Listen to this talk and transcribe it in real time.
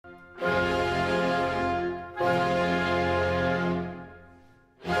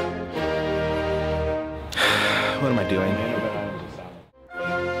What am I doing?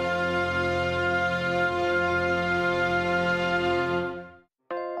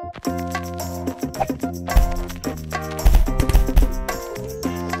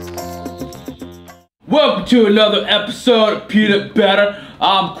 Welcome to another episode of Peanut Better.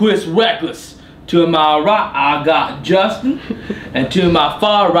 I'm Chris Reckless. To my right, I got Justin, and to my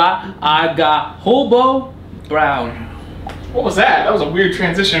far right, I got Hobo Brown. What was that? That was a weird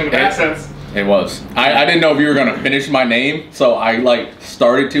transition of accents. It was. I didn't know if you were gonna finish my name, so I like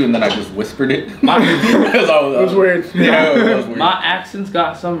started to, and then I just whispered it. It was weird. Yeah, it was weird. My accent's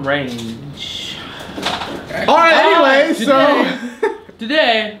got some range. Alright, anyway,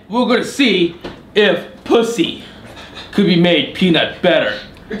 Today, we're gonna see if pussy could be made peanut better.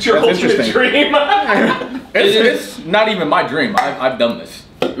 It's your ultimate dream. It's not even my dream. I've done this.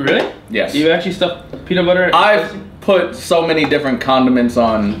 Really? Yes. You actually stuffed peanut butter in I've put so many different condiments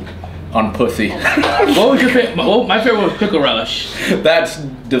on pussy. What was your favorite? Well, my favorite was pickle relish. That's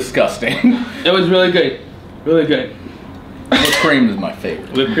disgusting. It was really good. Really good. Whipped cream is my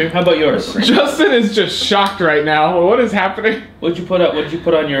favorite. Whipped cream? How about yours? Justin is just shocked right now. What is happening? What'd you put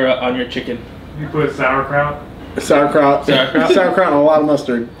on your chicken? You put sauerkraut. sauerkraut, sauerkraut, and a lot of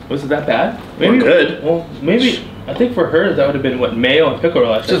mustard. Was it that bad? Maybe good. Well, maybe. I think for her that would have been what, mayo and pickle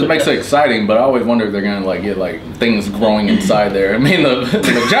relish. It just makes it exciting, but I always wonder if they're gonna like get like things growing inside there. I mean, the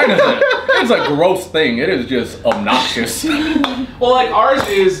vagina is a gross thing. It is just obnoxious. Well, like ours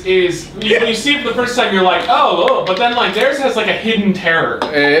is when you see it for the first time, you're like, oh, but then like theirs has like a hidden terror.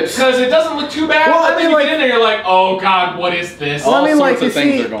 It's because it doesn't look too bad. Well, and I then mean, you like, get in there, you're like, oh god, what is this? Well, I mean, like sorts of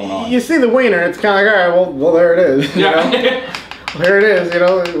things are going on. you see the wiener, it's kind of like, all right, well, there it is. You know? There it is. You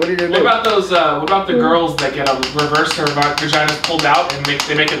know, what are you gonna do? What about those? What about the girls that get a reverse or vaginas pulled out and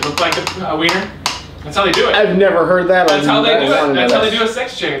they make it look like a wiener? That's how they do it. I've never heard that. That's how they do it. That's how they do a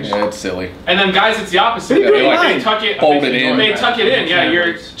sex change. Yeah, it's silly. And then guys, it's the opposite. They tuck it, fold it in. They tuck it in.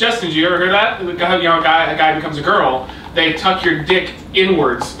 Yeah, Justin. Did you ever hear that? A guy becomes a girl. They tuck your dick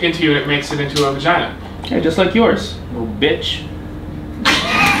inwards into you, and it makes it into a vagina. Yeah, just like yours, little bitch.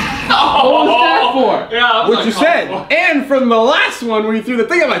 Oh, what was that for? Yeah, What you said. And from the last one where you threw the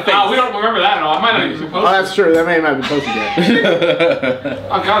thing at my face. We don't remember that at all. I might not even post. Oh, that's true. That may not be posted yet.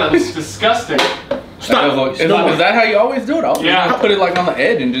 Oh god, that was disgusting. Stop. Is that how you always do it? I'll just put it like on the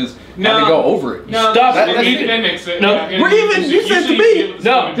edge and just have it go over it. No, Stop. That's even mix it. No, Yeah, we're even. You said to me.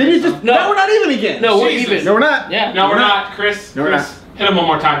 No. Did you just? No, we're not even again. No, we're Jesus. even. No, we're not. Yeah. No, we're not. Chris. No, we're not. Hit him one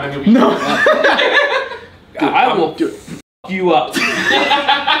more time, then you'll be. No. I will f you up.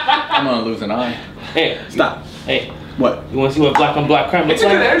 I'm gonna lose an eye. Hey, Stop. Hey. What? You want to see what black on black crime looks It's a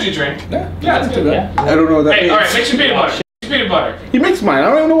like? good energy drink. Yeah, it's good. Yeah. I don't know what that Hey, means. alright, mix your peanut butter. Mix your peanut butter. You mixed mine. I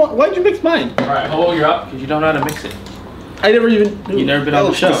don't even know why'd you mix mine. Alright, hold you're up. Because you don't know how to mix it. I never even. You never been that on the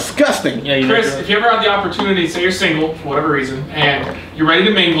looks show. Disgusting. Yeah, you Chris, never. if you ever had the opportunity, say you're single, for whatever reason, and you're ready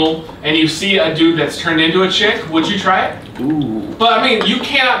to mingle, and you see a dude that's turned into a chick, would you try it? Ooh. But I mean, you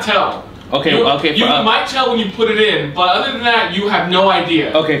cannot tell. Okay, okay. You might tell when you put it in, but other than that, you have no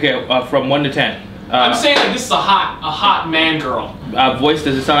idea. Okay. From 1 to 10. I'm saying that this is a hot man girl. Voice,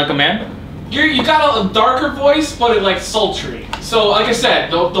 does it sound like a man? You got a darker voice, but it like sultry. So like I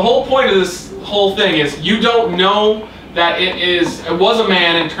said, the whole point of this whole thing is you don't know that it was a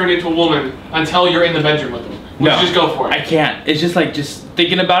man and turned into a woman until you're in the bedroom with him. Would you just go for it? I can't. It's just like, just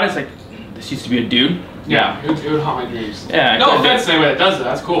thinking about it, it's like, this used to be a dude. Yeah, it would haunt my dreams. Yeah. No offense to anybody that does it,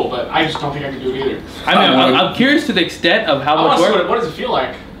 that's cool, but I just don't think I could do it either. I mean, I'm curious to the extent of how much work. What does it feel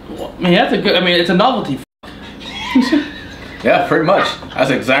like? I mean, that's a good, I mean, it's a novelty. Yeah, pretty much. That's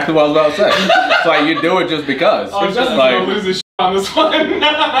exactly what I was about to say. It's like you do it just because. Oh, Justin's like, gonna lose his shit on this one. no,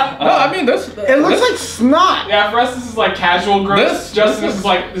 I mean this. It looks like snot. Yeah, for us this is like casual gross. Justin, this is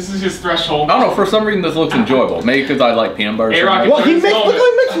like, this is his threshold. I don't know, for some reason this looks enjoyable. Maybe because I like peanut butter. A-Rock, Well, he mixed. Look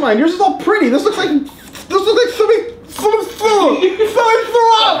how he mixed mine. Yours is all pretty. This looks like somebody threw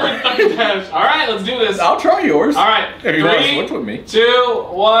up. All right, let's do this. I'll try yours. All right, If you want to switch with me. 2,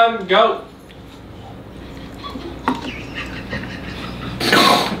 1, go.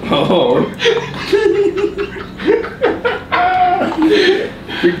 Oh.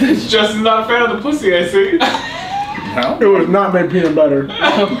 Justin's not a fan of the pussy, I see. No? It was not made peanut butter.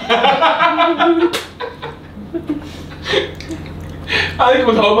 I think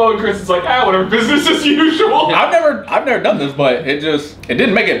with Hobo and Chris, it's like, whatever, business as usual. I've never done this, but it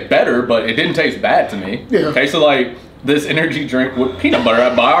didn't make it better, but it didn't taste bad to me. Yeah. It tasted like this energy drink with peanut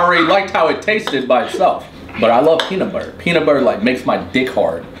butter, but I already liked how it tasted by itself. But I love peanut butter. Peanut butter like makes my dick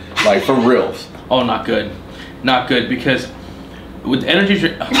hard, like for reals. Oh, not good. Not good, because with energy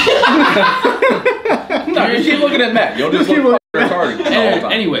drink. No, you keep looking at Matt. You'll just look retarded the whole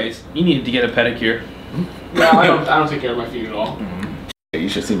time. Anyways, you needed to get a pedicure. No, I don't take care of my feet at all. You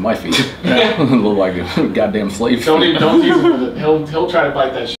should see my feet. Look like a goddamn slave. Don't tease him with it. He'll try to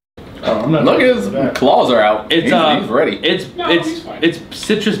bite that shit. Oh, I'm not Look at his claws are out. It's he's ready. It's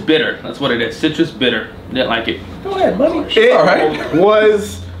citrus bitter. That's what it is. Citrus bitter. Didn't like it. Go ahead, buddy. It All right.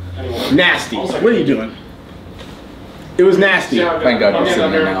 was nasty. What are you doing? It was nasty. Thank God you're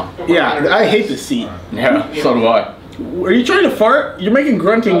sitting there now. Yeah, I hate this seat. Yeah, so do I. Are you trying to fart? You're making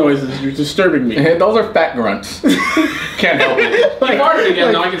grunting noises. You're disturbing me. Those are fat grunts. Can't help it. You farted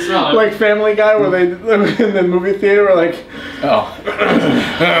again, though. I can smell it. Like Family Guy, where they in the movie theater were like, Oh.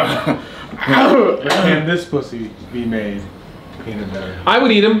 Can this pussy be made peanut butter? I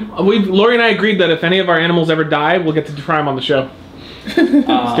would eat him. Lori and I agreed that if any of our animals ever die, we'll get to try them on the show. Let's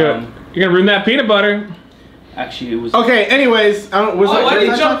do it. You're gonna ruin that peanut butter. Actually, it was. okay. Anyways, Why did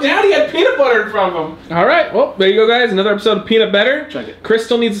he jump down? He had peanut butter in front of him. All right. Well, there you go, guys. Another episode of Peanut Better. Chug it. Chris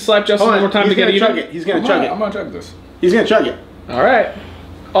still needs to slap Justin one more time to get He's even. gonna chug it. He's gonna chug it. I'm gonna chug this. He's gonna chug it. All right.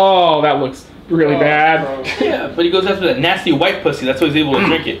 Oh, that looks really bad. Yeah, but he goes after that nasty white pussy. That's why he's able to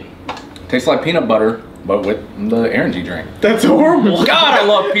drink it. Tastes like peanut butter, but with the energy drink. That's horrible. God, I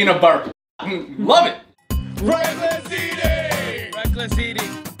love peanut butter. Love it. Reckless eating! Reckless eating.